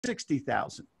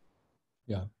60,000.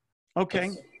 Yeah. Okay.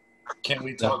 Can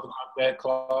we talk about that,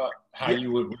 Claude? How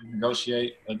you would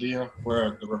negotiate a deal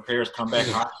where the repairs come back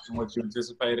higher than what you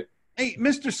anticipated? Hey,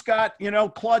 Mr. Scott,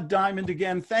 Claude Diamond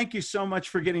again. Thank you so much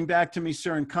for getting back to me,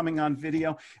 sir, and coming on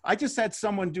video. I just had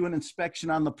someone do an inspection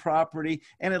on the property,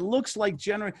 and it looks like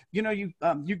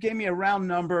you gave me a round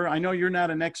number. I know you're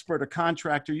not an expert, a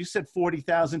contractor. You said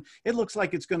 40,000. It looks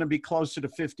like it's going to be closer to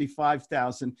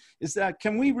 55,000.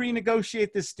 Can we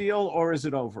renegotiate this deal, or is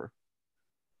it over?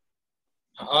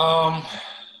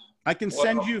 I can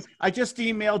send you, I just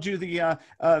emailed you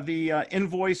the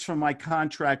invoice from my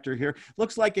contractor here.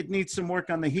 Looks like it needs some work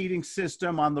on the heating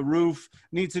system, on the roof,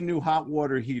 needs a new hot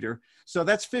water heater. So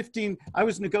that's 15. I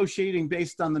was negotiating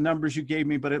based on the numbers you gave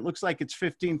me, but it looks like it's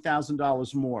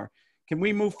 $15,000 more. Can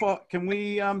we move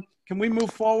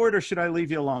forward, or should I leave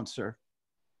you alone, sir?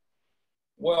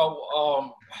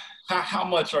 Well, how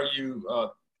much are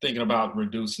you thinking about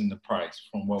reducing the price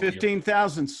from what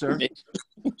 15,000, sir.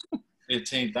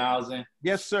 15,000?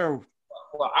 Yes, sir.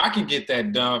 Well, I can get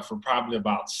that done for probably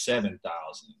about 7,000.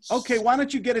 Okay, why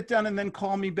don't you get it done and then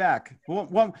call me back?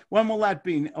 When will that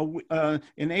be?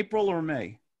 In April or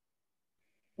May?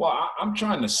 Well, I'm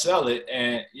trying to sell it,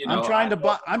 and I'm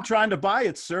trying to buy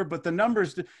it, sir. But the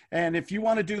numbers, and if you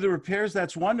want to do the repairs,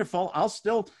 that's wonderful.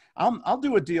 I'll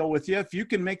do a deal with you if you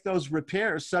can make those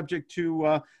repairs subject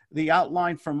to the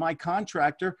outline from my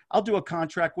contractor. I'll do a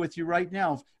contract with you right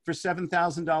now for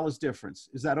 $7,000 difference.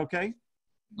 Is that okay?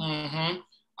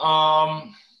 Mm-hmm.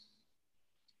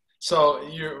 So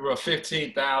you're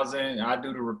 15,000. I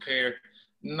do the repair.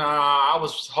 Nah, I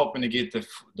was hoping to get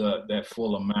that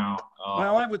full amount.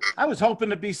 Well, I was hoping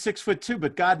to be 6'2",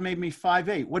 but God made me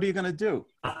 5'8". What are you gonna do?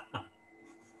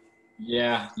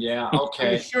 Yeah, okay.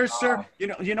 Are you sure, sir?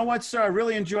 You know what, sir? I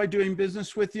really enjoy doing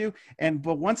business with you.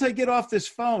 But once I get off this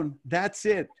phone, that's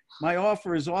it. My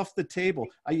offer is off the table.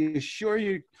 Are you sure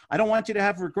I don't want you to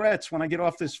have regrets when I get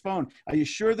off this phone. Are you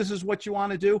sure this is what you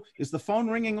want to do? Is the phone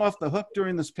ringing off the hook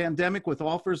during this pandemic with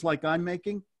offers like I'm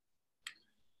making?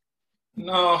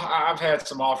 No, I've had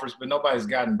some offers, but nobody's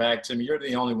gotten back to me. You're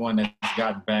the only one that's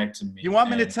gotten back to me. You want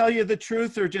me to tell you the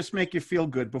truth or just make you feel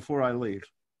good before I leave?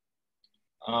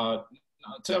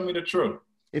 Tell me the truth.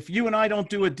 If you and I don't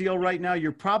do a deal right now,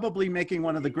 you're probably making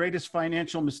one of the greatest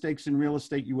financial mistakes in real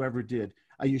estate you ever did.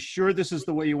 Are you sure this is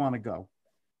the way you want to go?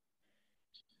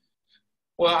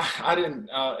 Well, I didn't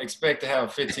expect to have a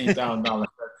 $15,000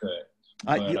 haircut.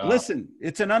 Listen,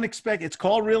 it's an unexpected. It's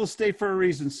called real estate for a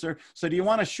reason, sir. So do you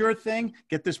want a sure thing?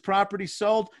 Get this property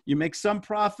sold, you make some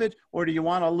profit, or do you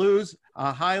want to lose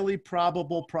a highly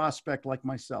probable prospect like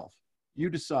myself? You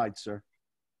decide, sir.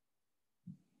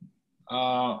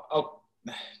 Oh,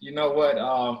 you know what?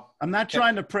 I'm not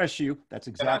trying to press you. That's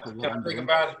exactly what I'm doing. Can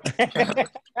I think about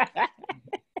it?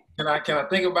 Can I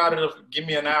think about it? Give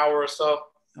me an hour or so.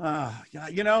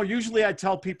 Usually I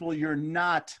tell people you're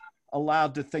not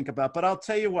allowed to think about, but I'll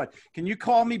tell you what, can you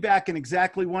call me back in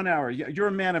exactly 1 hour? You're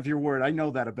a man of your word. I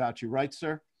know that about you, right,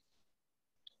 sir?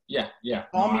 Yeah.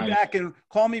 Call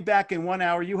me back in 1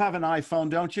 hour. You have an iPhone,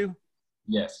 don't you?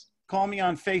 Yes. Call me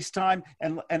on FaceTime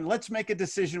and let's make a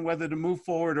decision whether to move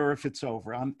forward or if it's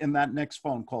over in that next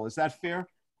phone call. Is that fair?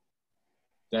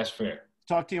 That's fair.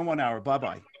 Talk to you in 1 hour.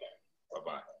 Bye-bye.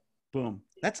 Bye-bye. Boom.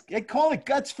 I call it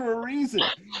guts for a reason.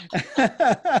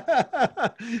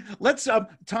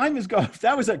 Time is going.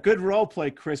 That was a good role play,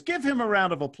 Chris. Give him a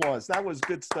round of applause. That was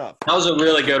good stuff. That was a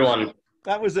really good one.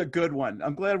 That was a good one.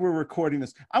 I'm glad we're recording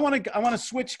this. I want to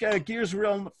switch gears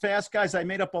real fast, guys. I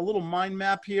made up a little mind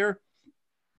map here.